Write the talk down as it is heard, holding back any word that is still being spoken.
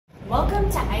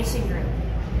Welcome to AISIN Group,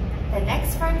 the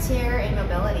next frontier in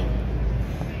mobility.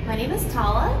 My name is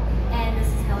Tala, and this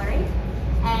is Hillary,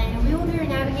 and we will be your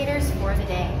navigators for the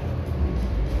day.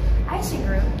 AISIN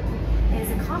Group is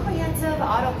a comprehensive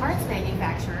auto parts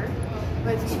manufacturer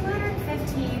with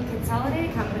 215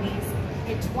 consolidated companies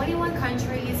in 21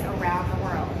 countries around the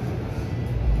world.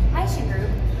 AISIN Group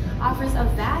offers a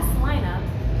vast lineup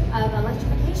of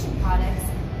electrification products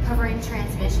covering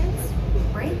transmissions,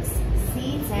 brakes,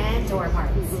 seats, and door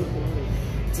parts.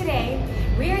 Today,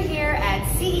 we are here at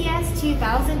CES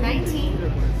 2019,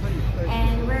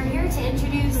 and we're here to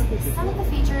introduce some of the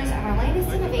features of our latest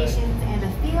innovations in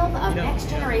the field of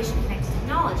next-generation connected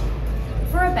technology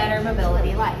for a better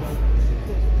mobility life.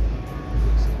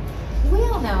 We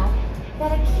all know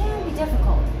that it can be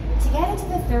difficult to get into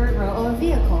the third row of a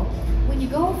vehicle when you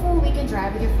go for a weekend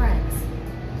drive with your friends.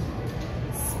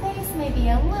 Space may be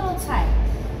a little tight,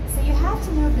 so you have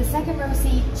to move the second row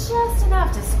seat just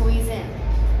enough to squeeze in.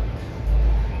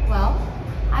 Well,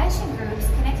 AISIN Group's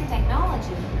connected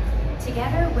technology,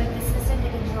 together with the system to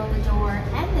control the door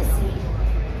and the seat,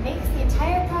 makes the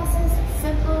entire process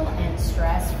simple and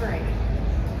stress-free.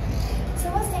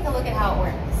 So let's take a look at how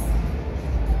it works.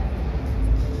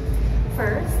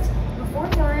 First, before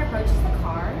Hillary approaches the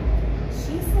car,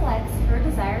 she selects her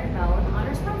desired mode on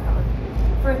her smartphone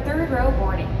for third row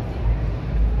boarding.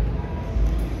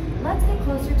 Let's get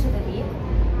closer to the vehicle.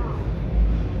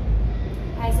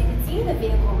 As you can see, the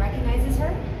vehicle recognizes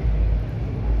her.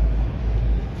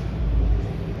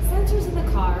 Sensors in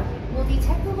the car will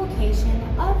detect the location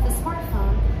of the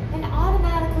smartphone and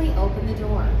automatically open the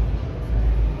door.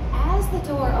 As the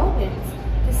door opens,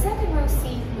 the second row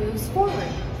seat moves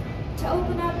forward to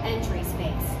open up entry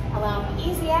space, allowing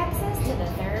easy access to the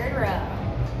third row.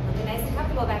 Looking nice and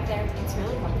comfortable back there. It's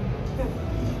really comfortable.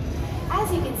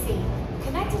 As you can see,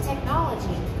 connected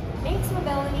technology makes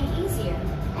mobility easier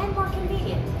and more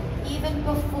convenient, even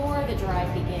before the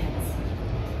drive begins.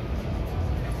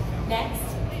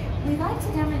 Next, we'd like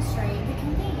to demonstrate the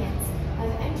convenience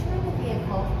of entering the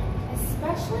vehicle,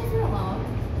 especially if you're alone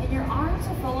and your arms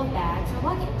are full of bags or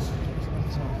luggage.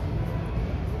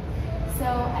 So,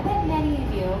 I bet many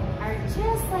of you are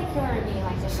just like Hillary and me,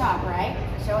 like to shop, right?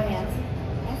 Show of hands.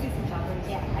 I see some shoppers.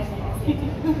 Yeah, I see.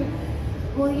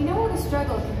 Well, you know what a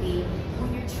struggle can be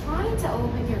when you're trying to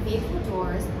open your vehicle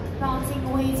doors balancing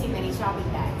way too many shopping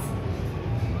bags.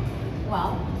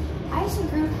 Well, AISIN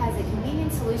Group has a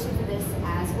convenient solution for this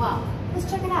as well.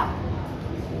 Let's check it out.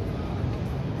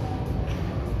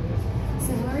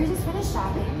 So Hillary just finished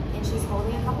shopping, and she's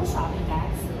holding a couple shopping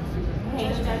bags. Hey,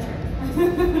 don't judge her.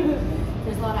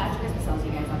 There's a lot of after-Christmas sales,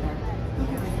 you guys, out there.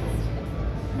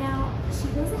 Now, she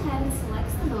goes ahead and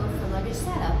selects the mode for luggage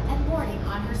setup and boarding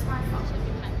on her smartphone.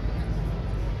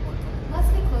 Let's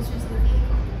get closer to the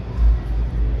vehicle.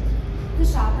 The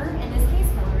shopper, in this case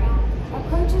Hillary,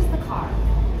 approaches the car.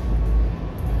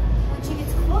 When she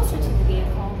gets closer to the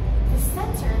vehicle, the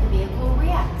sensor in the vehicle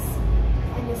reacts,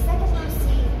 and the second row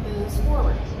seat moves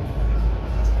forward,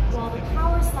 while the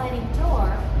power sliding door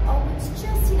opens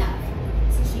just enough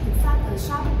so she can slap those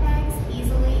shopping bags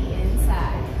easily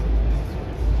inside.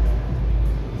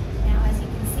 Now, as you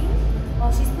can see,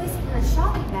 while she's placing her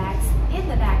shopping bags in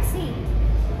the back seat,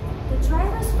 the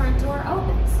driver's front door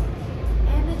opens,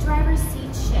 and the driver's seat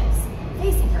shifts,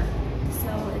 facing her, so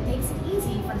it makes it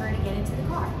easy for her to get into the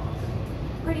car.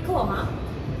 Pretty cool, huh?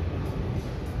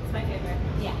 It's my favorite.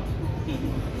 Yeah.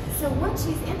 So once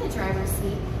she's in the driver's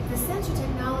seat, the sensor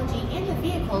technology in the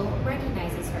vehicle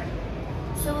recognizes her.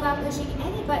 So without pushing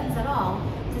any buttons at all,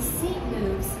 the seat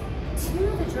moves to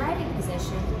the driving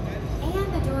position,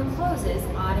 and the door closes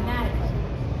automatically.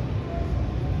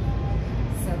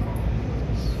 So cool.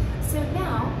 So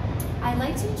now, I'd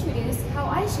like to introduce how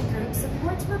AISIN Group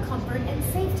supports her comfort and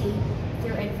safety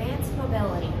through advanced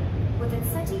mobility with its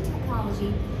sensing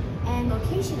technology and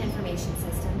location information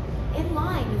system in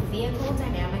line with vehicle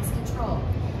dynamics control.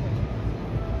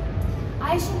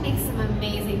 AISIN makes some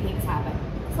amazing things happen.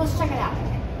 So let's check it out.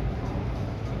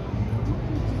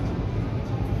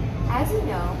 As you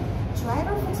know,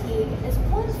 driver fatigue is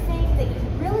one thing that you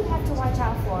really have to watch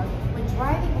out for when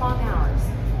driving long hours,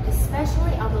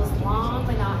 especially on those long,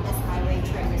 monotonous highway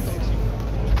trips.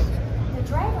 The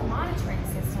driver monitoring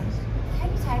system can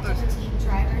detect fatigued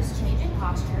drivers changing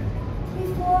posture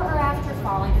before or after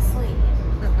falling asleep.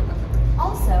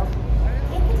 Also,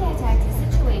 it can detect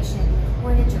a situation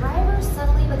where the driver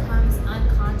suddenly becomes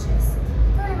unconscious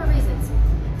for whatever reasons,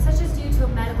 such as due to a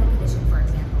medical condition, for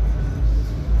example.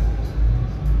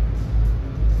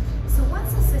 So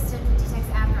once the system detects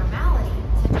abnormality,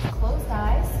 such as closed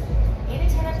eyes,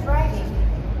 inattentive driving,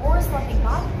 or slumping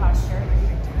body posture,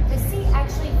 the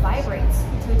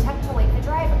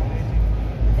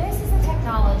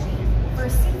for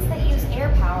seats that use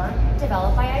air power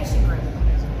developed by AISIN Group.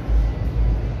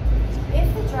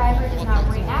 If the driver does not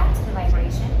react to the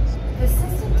vibration, the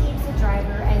system deems the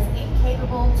driver as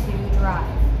incapable to drive.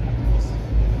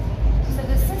 So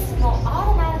the system will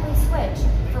automatically switch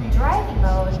from driving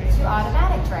mode to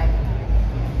automatic driving,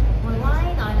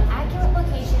 relying on accurate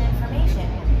location information,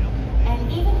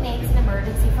 and even makes an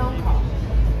emergency phone call.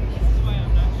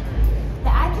 The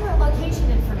accurate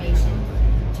location information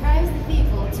drives the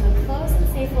vehicle to a close and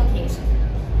safe location,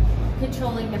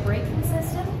 controlling the braking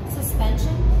system,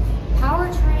 suspension,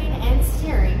 powertrain, and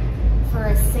steering for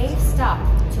a safe stop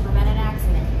to prevent an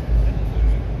accident.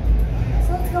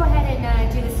 So let's go ahead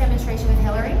and do this demonstration with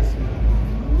Hillary.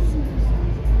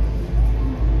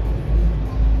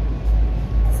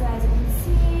 So as you can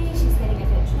see, she's getting a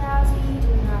bit drowsy,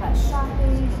 doing all that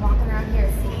shopping, walking around here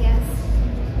at CES.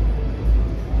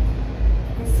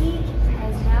 The seat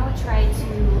has now tried to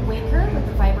wake her with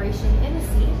the vibration in the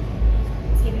seat.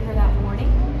 It's giving her that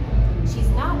warning. She's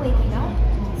not waking up,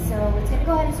 so it's going to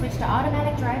go ahead and switch to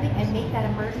automatic driving and make that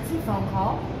emergency phone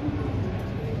call.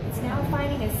 It's now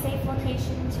finding a safe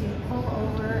location to pull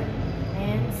over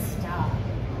and stop.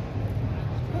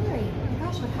 Hillary, oh my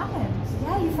gosh, what happened?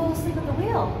 Yeah, you fell asleep at the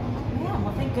wheel. Oh man,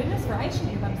 well thank goodness for AISIN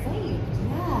Group, I'm saved.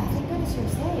 Yeah, thank goodness you're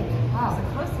saved. Wow, it's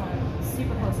a close one.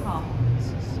 Super close call.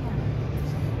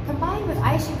 Combined with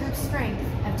AISIN Group's strength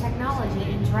of technology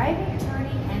in driving,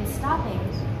 turning, and stopping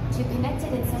to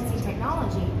connected and sensing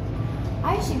technology,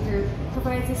 AISIN Group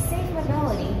provides a safe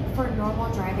mobility for normal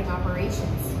driving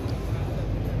operations.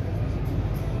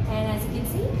 And as you can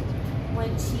see,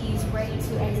 when she's ready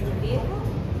to exit the vehicle,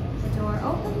 the door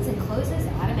opens and closes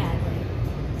automatically.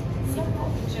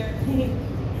 Simple. Sure.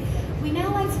 We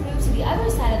now like to move to the other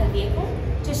side of the vehicle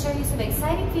to show you some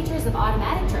exciting features of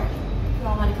automatic driving. You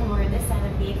all want to come over to this side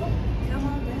of the vehicle? Come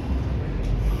on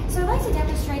down. So I'd like to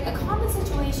demonstrate a common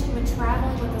situation when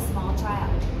traveling with a small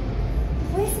child.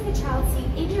 Placing a child seat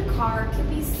in your car can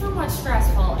be somewhat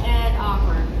stressful and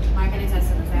awkward. I can attest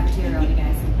to this, I have a 2-year-old, you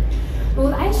guys. But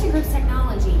with AISIN Group's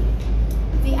technology,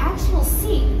 the actual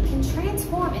seat can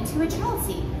transform into a child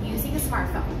seat using a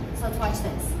smartphone. So let's watch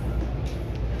this.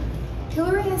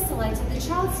 Hillary has selected the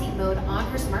child seat mode on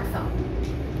her smartphone.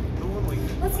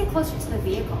 Let's get closer to the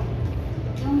vehicle.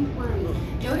 Don't worry.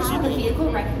 Notice how the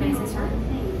vehicle recognizes her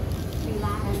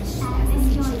as the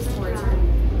seat shifts towards her.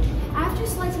 After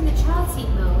selecting the child seat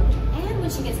mode, and when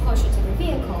she gets closer to the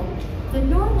vehicle, the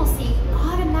normal seat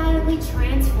automatically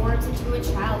transforms into a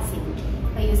child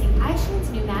seat by using AISIN's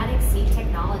pneumatic seat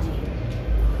technology.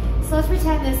 So let's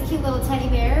pretend this cute little teddy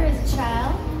bear is a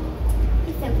child.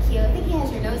 He's so cute. I think he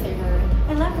has your nose there, Hillary.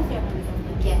 I love the family.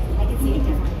 Yes, I can see it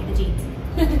definitely in the jeans.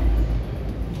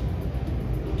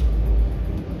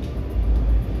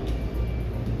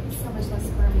 So much less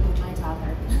squirmy than my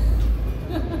toddler.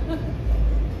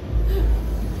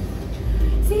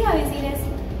 See how easy it is?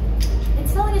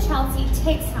 Installing a child seat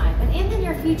takes time, but in the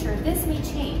near future, this may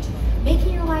change,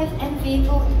 making your life and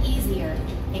vehicle easier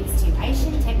thanks to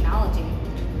AISIN technology.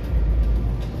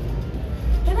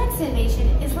 The next innovation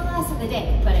is the last of the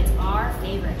day, but it's our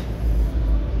favorite.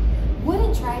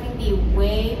 Wouldn't driving be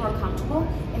way more comfortable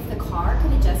if the car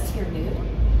could adjust to your mood?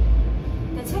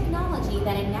 The technology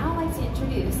that I'd now like to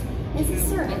introduce is a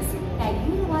service that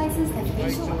utilizes the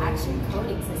facial action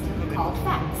coding system called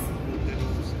FACS.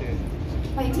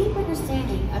 By deep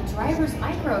understanding of drivers'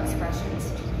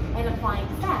 micro-expressions and applying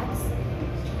FACS,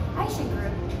 AISIN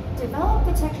Group developed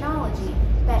the technology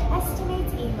that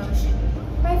estimates emotion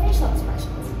by facial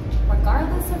expressions,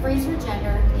 regardless of race or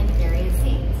gender in various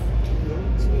scenes.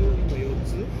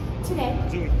 Today,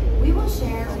 we will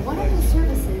share one of the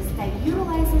services that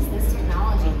utilizes this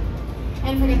technology.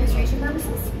 And for demonstration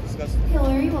purposes,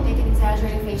 Hillary will make an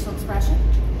exaggerated facial expression.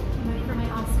 I'm ready for my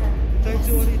Oscar.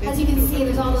 As you can see,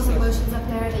 there's all those emotions up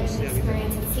there that you can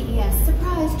experience at CES.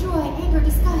 Surprise, joy, anger,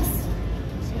 disgust.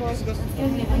 It's going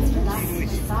to be a nice relaxed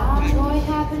massage going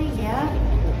happening, yeah.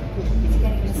 It's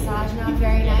getting a massage now,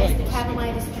 very nice. The cabin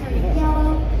light is turning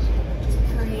yellow to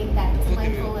create that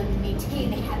delightful and maintain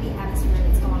the happy atmosphere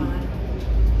that's going on.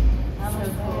 So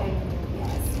cool.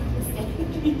 Yes.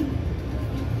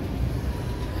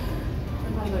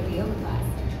 I'm going to go to yoga class.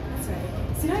 That's right.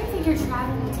 So don't you think your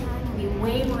travel time will be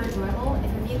way more enjoyable if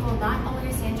your vehicle not only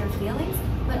understands your feelings,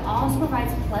 but also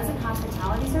provides pleasant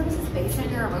hospitality services based on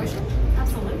your emotion?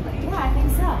 Absolutely. Yeah, I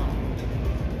think so.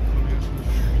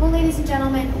 Well, ladies and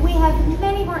gentlemen, we have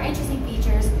many more interesting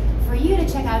features for you to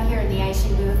check out here in the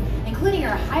AISIN booth, including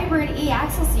our hybrid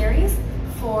e-axle series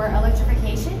for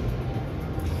electrification.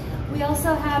 We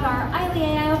also have our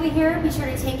AI over here. Be sure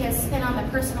to take a spin on the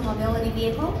personal mobility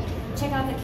vehicle. Check out the